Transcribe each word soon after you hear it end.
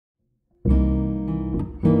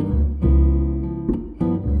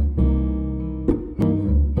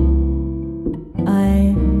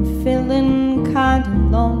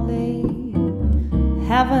lonely,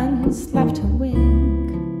 haven't slept a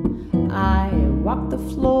wink. I walk the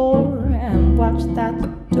floor and watch that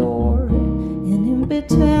door, and in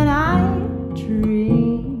between I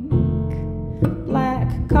drink black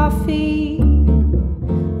coffee.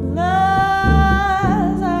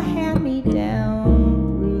 Love's a hand-me-down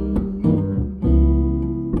brew.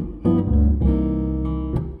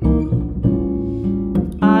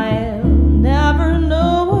 I'll never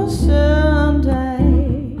know a Sunday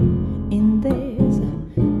in this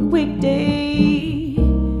weekday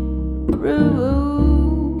brew.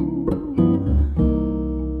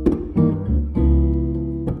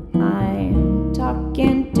 I'm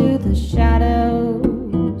talking to the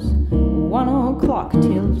shadows, 1 o'clock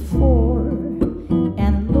till 4,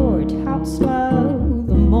 and Lord, how slow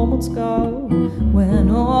the moments go when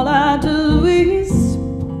all I do is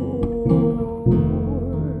pour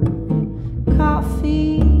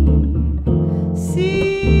coffee.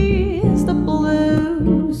 Sees the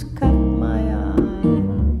blues cut my eye.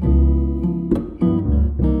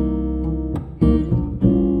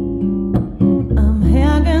 I'm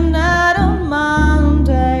hanging out on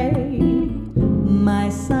Monday, my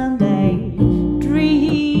Sunday dreams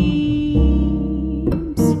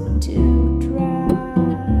to dry.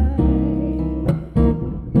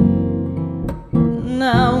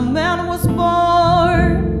 Now man was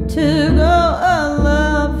born to go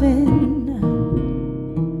a-lovin',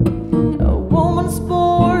 a woman's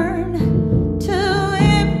born to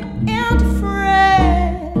weep and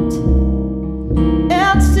fret,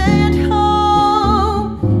 and stay at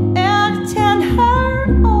home and tend her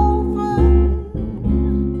oven,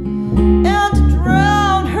 and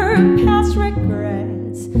drown her past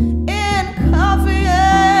regrets in coffee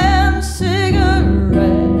and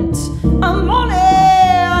cigarettes. I'm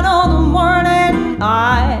moanin' all the morning,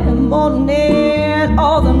 I'm moanin'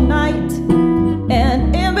 all the night,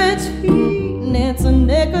 and in between it's a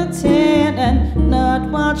nicotine and not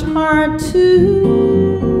much hard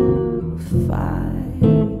to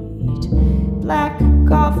fight. Black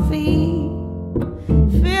coffee,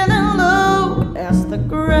 feeling low as the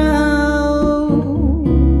ground.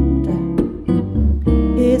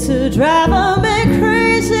 It's driving me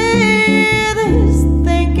crazy, this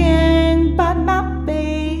thinking about my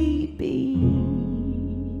baby.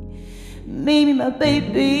 Maybe my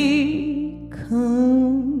baby